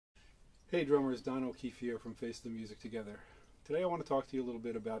Hey drummers, Don O'Keefe here from Face the Music Together. Today I want to talk to you a little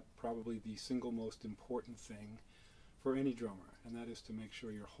bit about probably the single most important thing for any drummer, and that is to make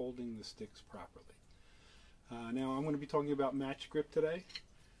sure you're holding the sticks properly. Now I'm going to be talking about match grip today.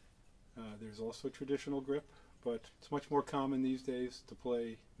 There's also traditional grip, but it's much more common these days to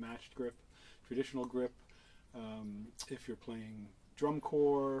play matched grip. Traditional grip, if you're playing drum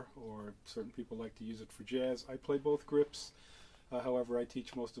corps, or certain people like to use it for jazz. I play both grips. However, I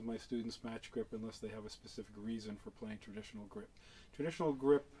teach most of my students match grip unless they have a specific reason for playing traditional grip. Traditional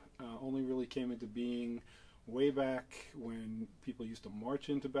grip only really came into being way back when people used to march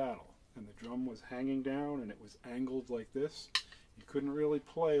into battle and the drum was hanging down and it was angled like this. You couldn't really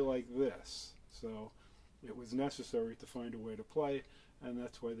play like this, so it was necessary to find a way to play, and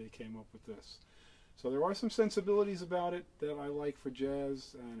that's why they came up with this. So there are some sensibilities about it that I like for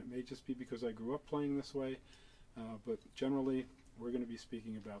jazz, and it may just be because I grew up playing this way, but generally we're going to be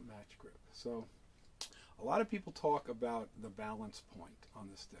speaking about match grip. So a lot of people talk about the balance point on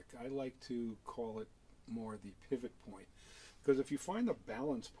the stick. I like to call it more the pivot point, because if you find the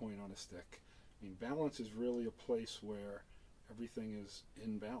balance point on a stick, I mean, balance is really a place where everything is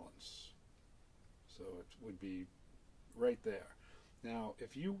in balance. So it would be right there. Now,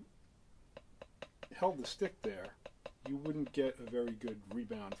 if you held the stick there, you wouldn't get a very good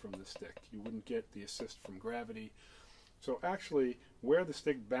rebound from the stick. You wouldn't get the assist from gravity. So actually, where the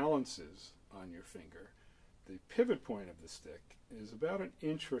stick balances on your finger, the pivot point of the stick is about an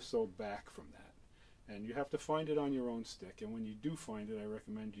inch or so back from that. And you have to find it on your own stick. And when you do find it, I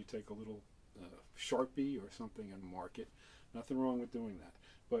recommend you take a little Sharpie or something and mark it. Nothing wrong with doing that.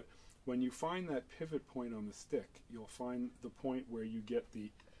 But when you find that pivot point on the stick, you'll find the point where you get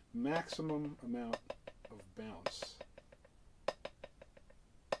the maximum amount of bounce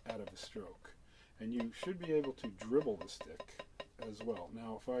out of a stroke. And you should be able to dribble the stick as well.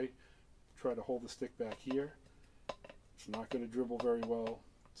 Now, if I try to hold the stick back here, it's not going to dribble very well.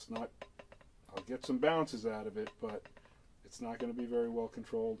 It's not, I'll get some bounces out of it, but it's not going to be very well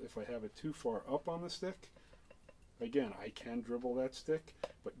controlled. If I have it too far up on the stick, again, I can dribble that stick,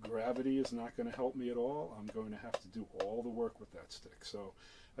 but gravity is not going to help me at all. I'm going to have to do all the work with that stick. So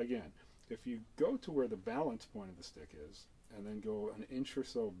again, if you go to where the balance point of the stick is, and then go an inch or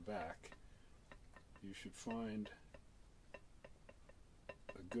so back, you should find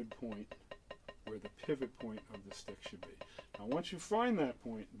a good point where the pivot point of the stick should be. Now once you find that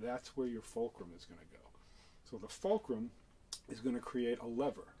point, that's where your fulcrum is going to go. So the fulcrum is going to create a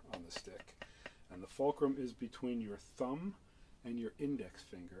lever on the stick, and the fulcrum is between your thumb and your index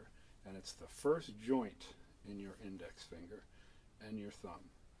finger, and it's the first joint in your index finger and your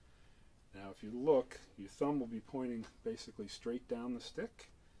thumb. Now if you look, your thumb will be pointing basically straight down the stick,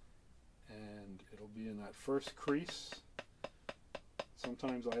 and it'll be in that first crease.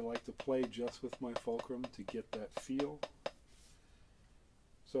 Sometimes I like to play just with my fulcrum to get that feel.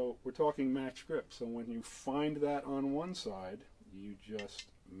 So we're talking match grip. So when you find that on one side, you just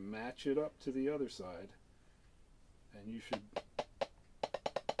match it up to the other side, and you should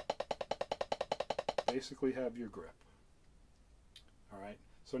basically have your grip. Alright,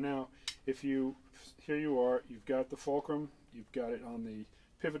 so now if you, here you are, you've got the fulcrum, you've got it on the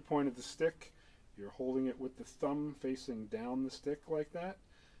pivot point of the stick, you're holding it with the thumb facing down the stick like that,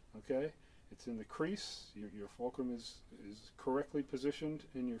 okay? It's in the crease, your fulcrum is correctly positioned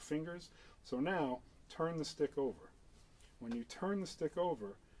in your fingers. So now, turn the stick over. When you turn the stick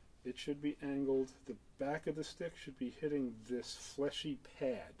over, it should be angled, the back of the stick should be hitting this fleshy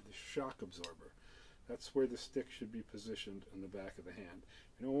pad, the shock absorber. That's where the stick should be positioned in the back of the hand.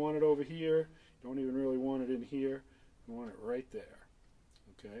 You don't want it over here, you don't even really want it in here, you want it right there.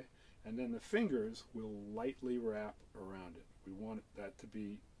 Okay, and then the fingers will lightly wrap around it. We want that to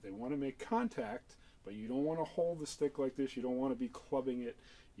be, they want to make contact, but you don't want to hold the stick like this. You don't want to be clubbing it.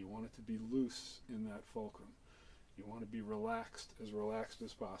 You want it to be loose in that fulcrum. You want to be relaxed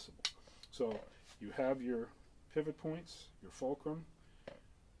as possible. So you have your pivot points, your fulcrum.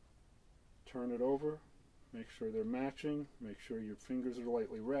 Turn it over. Make sure they're matching. Make sure your fingers are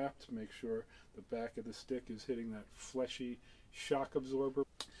lightly wrapped. Make sure the back of the stick is hitting that fleshy shock absorber.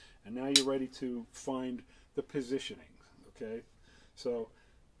 And now you're ready to find the positioning, okay? So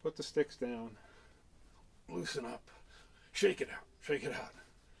put the sticks down, loosen up, shake it out,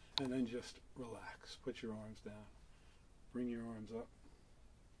 and then just relax. Put your arms down, bring your arms up,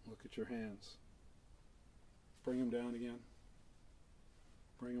 look at your hands, bring them down again,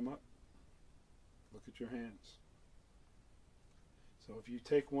 bring them up, look at your hands. So if you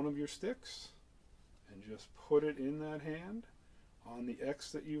take one of your sticks and just put it in that hand on the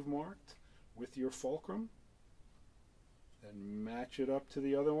X that you've marked with your fulcrum, then match it up to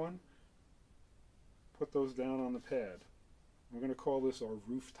the other one, put those down on the pad. We're going to call this our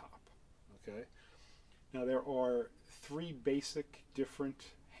rooftop. Okay. Now there are 3 basic different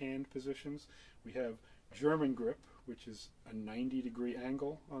hand positions. We have German grip, which is a 90-degree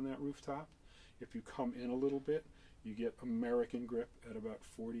angle on that rooftop. If you come in a little bit, you get American grip at about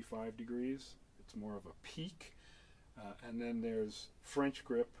 45 degrees. It's more of a peak. And then there's French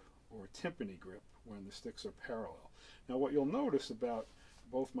grip or timpani grip when the sticks are parallel. Now what you'll notice about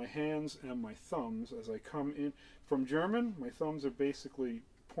both my hands and my thumbs as I come in from German, my thumbs are basically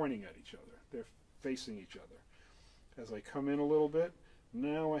pointing at each other. They're facing each other. As I come in a little bit,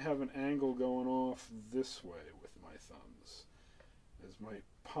 now I have an angle going off this way with my thumbs. As my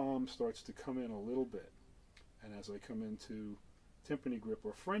palm starts to come in a little bit, and as I come into timpani grip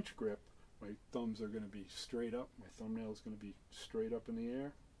or French grip, my thumbs are going to be straight up, my thumbnail is going to be straight up in the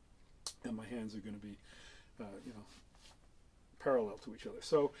air, and my hands are going to be, parallel to each other.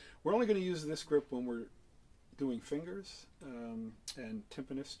 So we're only going to use this grip when we're doing fingers, and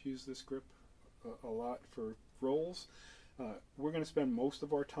timpanists use this grip a lot for rolls. We're going to spend most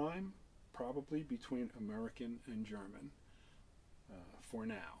of our time probably between American and German, for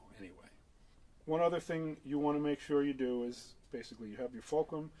now anyway. One other thing you want to make sure you do is basically you have your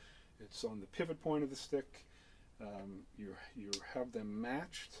fulcrum, it's on the pivot point of the stick, you have them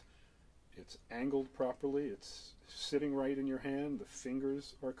matched, it's angled properly, it's sitting right in your hand, the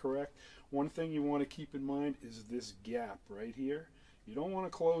fingers are correct. One thing you want to keep in mind is this gap right here. You don't want to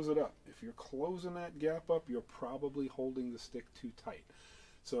close it up. If you're closing that gap up, you're probably holding the stick too tight.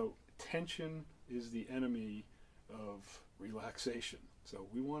 So tension is the enemy of relaxation. So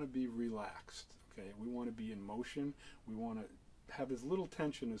we want to be relaxed. Okay, we want to be in motion. We want to have as little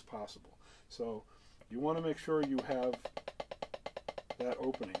tension as possible. So you want to make sure you have that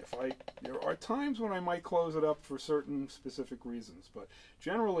opening. There are times when I might close it up for certain specific reasons, but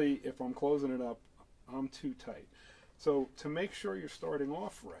generally if I'm closing it up, I'm too tight. So to make sure you're starting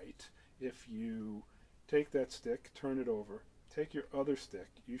off right, if you take that stick, turn it over, take your other stick,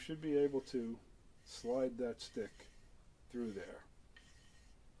 you should be able to slide that stick through there.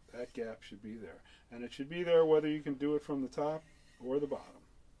 That gap should be there. And it should be there whether you can do it from the top or the bottom.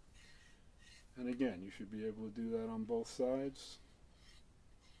 And again, you should be able to do that on both sides.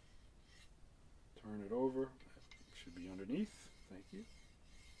 Turn it over. It should be underneath. Thank you.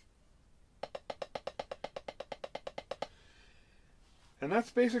 And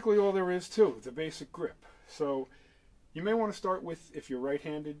that's basically all there is to the basic grip. So you may want to start with, if you're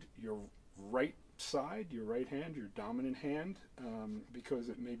right-handed, your right side, your right hand, your dominant hand, because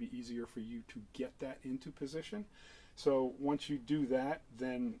it may be easier for you to get that into position. So once you do that,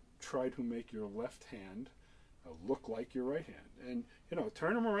 then try to make your left hand look like your right hand. And,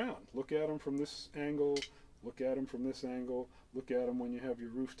 turn them around. Look at them from this angle, look at them from this angle, look at them when you have your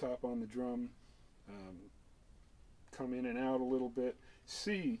rooftop on the drum. Come in and out a little bit.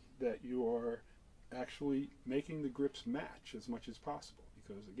 See that you are actually making the grips match as much as possible,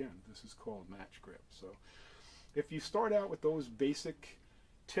 because again, this is called match grip. So if you start out with those basic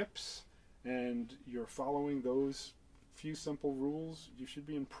tips and you're following those few simple rules, you should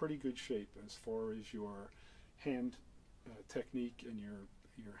be in pretty good shape as far as your hand technique and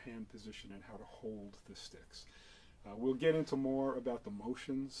your hand position and how to hold the sticks. We'll get into more about the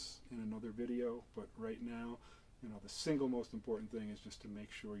motions in another video, but right now, the single most important thing is just to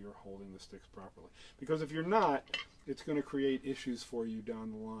make sure you're holding the sticks properly. Because if you're not, it's going to create issues for you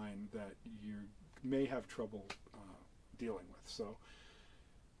down the line that you may have trouble dealing with. So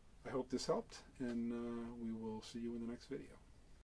I hope this helped, and we will see you in the next video.